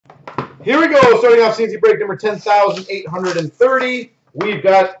Here we go. Starting off CNC break number 10,830. We've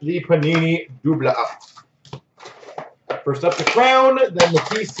got the Panini Dubla up. First up the Crown, then the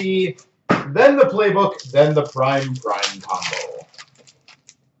TC, then the Playbook, then the Prime combo.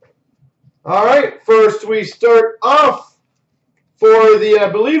 All right, first we start off for the, I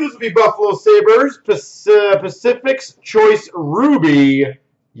believe this would be Buffalo Sabres, Pacific's Choice Ruby,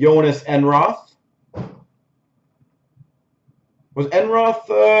 Jonas Enroth. Was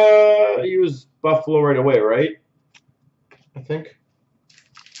Enroth, he was Buffalo right away, right? I think.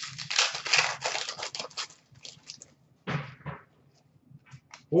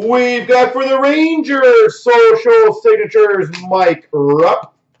 We've got for the Rangers, social signatures, Mike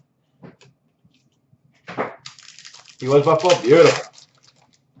Rupp. He was Buffalo, beautiful.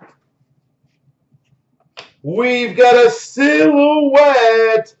 We've got a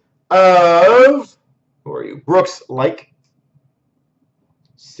silhouette of, who are you? Brooks Like.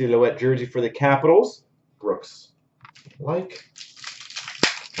 Silhouette jersey for the Capitals, Brooks Like.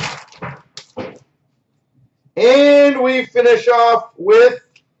 And we finish off with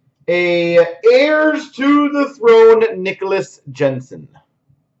a Heirs to the Throne, Nicholas Jensen.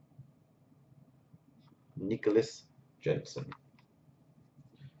 Nicholas Jensen.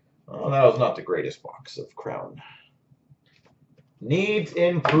 Oh, that was not the greatest box of Crown. Needs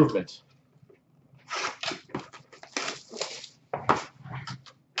improvement.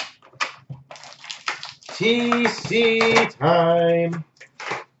 TC time.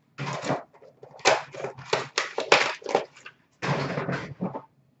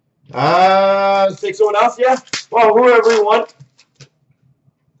 Take someone else, yeah? Well, whoever you want.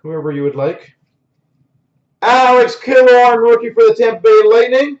 Whoever you would like. Alex Killorn, rookie for the Tampa Bay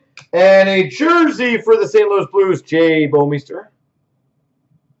Lightning. And a jersey for the St. Louis Blues, Jay Bomeister.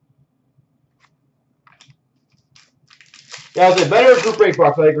 Yeah, I was a better group break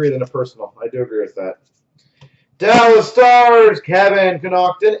box, I agree, than a personal. I do agree with that. Dallas Stars, Kevin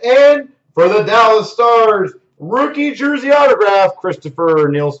Connaughton. And for the Dallas Stars, rookie jersey autograph, Christopher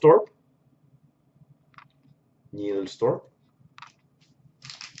Nielstorp.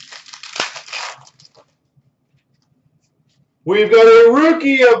 We've got a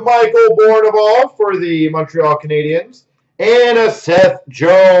rookie of Michael Bournival for the Montreal Canadiens. And a Seth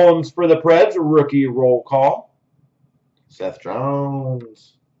Jones for the Preds, rookie roll call. Seth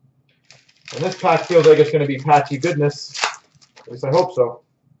Jones. And this pack feels like it's going to be patchy goodness. At least I hope so.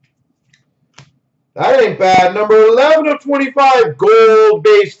 That ain't bad. Number 11 of 25, gold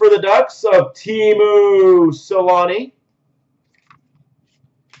base for the Ducks of Teemu Selanne.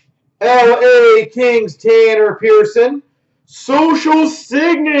 LA Kings, Tanner Pearson. Social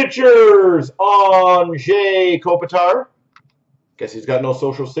signatures on Jay Kopitar. Guess he's got no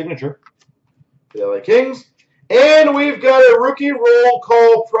social signature for the LA Kings. And we've got a rookie roll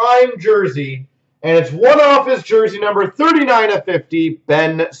call prime jersey. And it's one off his jersey number 39 of 50,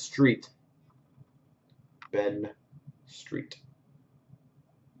 Ben Street. Ben Street.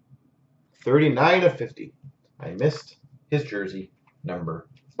 39 of 50. I missed his jersey number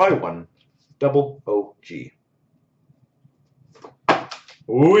by one. Double OG.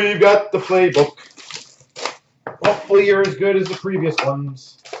 We've got the playbook. Hopefully you're as good as the previous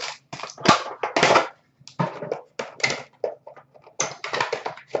ones.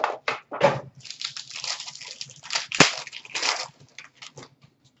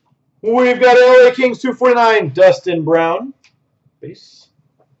 We've got LA Kings 249, Dustin Brown. Base.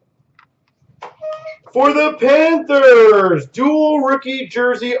 For the Panthers, dual rookie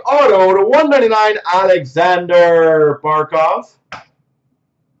jersey auto to 199, Alexander Barkov.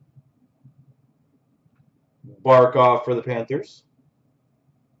 Barkov for the Panthers.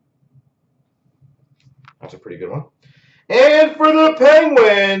 That's a pretty good one. And for the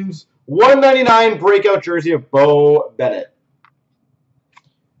Penguins, 199 breakout jersey of Bo Bennett.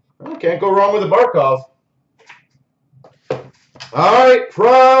 Oh, can't go wrong with a Barkov. All right,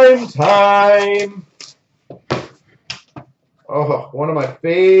 prime time. Oh, one of my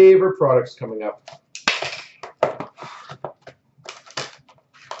favorite products coming up.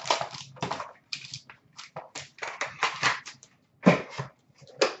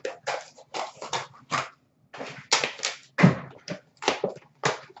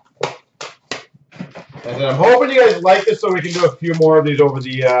 And I'm hoping you guys like this so we can do a few more of these over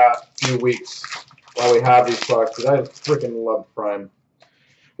the few weeks while we have these products, because I freaking love Prime.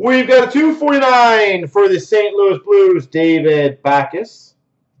 We've got a 249 for the St. Louis Blues, David Backes.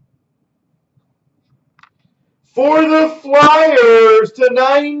 For the Flyers to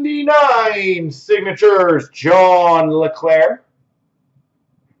 99, signatures, John LeClair.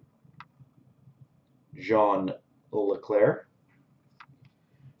 John LeClair.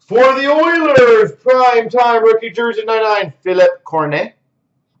 For the Oilers, prime time rookie jersey 99, Philip Cornet.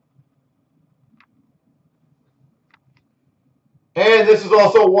 And this is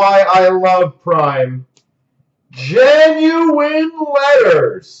also why I love prime. Genuine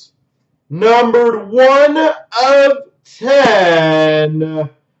letters. Numbered 1 of 10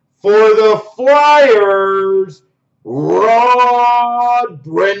 for the Flyers, Rod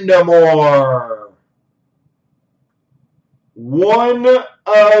Brind'Amour. 1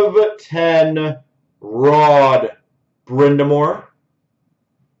 of 10, Rod Brind'Amour.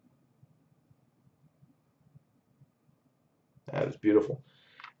 That is beautiful.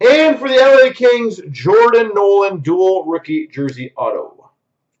 And for the LA Kings, Jordan Nolan, dual rookie jersey auto.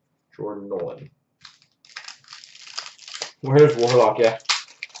 Jordan Nolan. Where's Warlock? Yeah.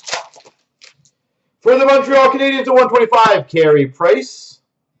 For the Montreal Canadiens, to 125, Carey Price.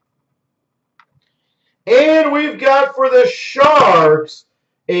 And we've got for the Sharks,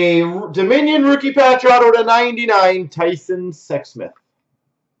 a Dominion rookie patch auto to 99, Tyson Sexsmith.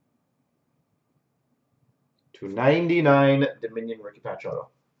 To 99, Dominion rookie patch auto.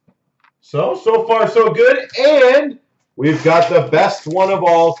 So far so good. And we've got the best one of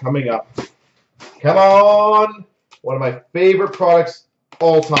all coming up. Come on. One of my favorite products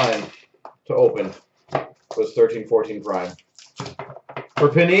all time to open was 13-14 Prime. For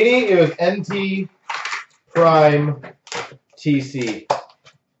Panini, it was NT Prime TC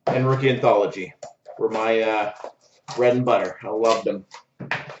and Rookie Anthology were my bread and butter. I loved them.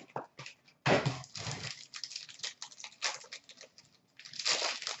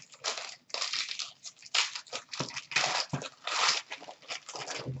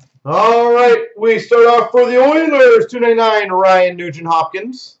 All right, we start off for the Oilers, 299, Ryan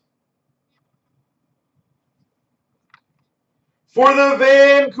Nugent-Hopkins. For the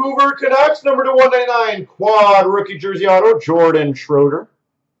Vancouver Canucks, number to 199, quad rookie jersey auto, Jordan Schroeder.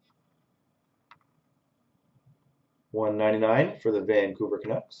 199 for the Vancouver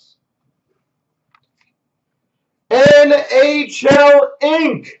Canucks. NHL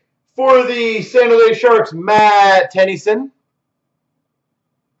Inc. for the San Jose Sharks, Matt Tennyson.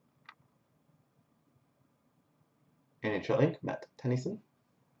 NHL Inc. Matt Tennyson.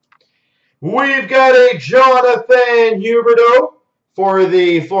 We've got a Jonathan Huberdeau for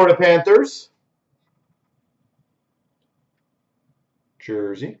the Florida Panthers.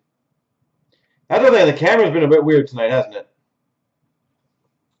 Jersey. I don't think the camera's been a bit weird tonight, hasn't it?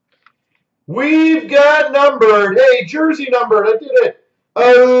 We've got numbered, hey, jersey numbered, I did it.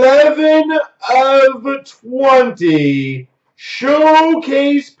 11 of 20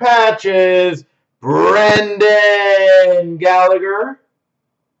 showcase patches, Brendan Gallagher.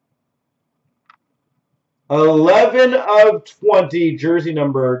 11 of 20 jersey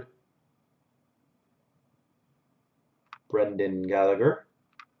numbered, Brendan Gallagher.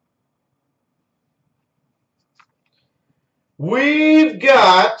 We've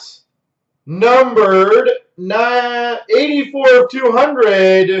got numbered 84 of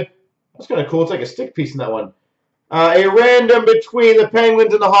 200. That's kind of cool. It's like a stick piece in that one. A random between the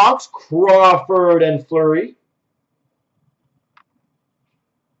Penguins and the Hawks, Crawford and Fleury.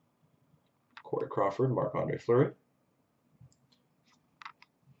 Corey Crawford, Marc-Andre Fleury.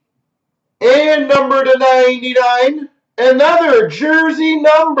 And number to 99, another jersey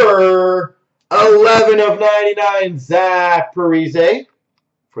number, 11 of 99, Zach Parise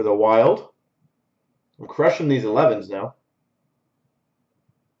for the Wild. I'm crushing these 11s now.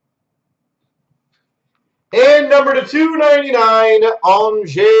 And number to 299,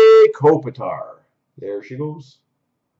 Anze Kopitar. There she goes.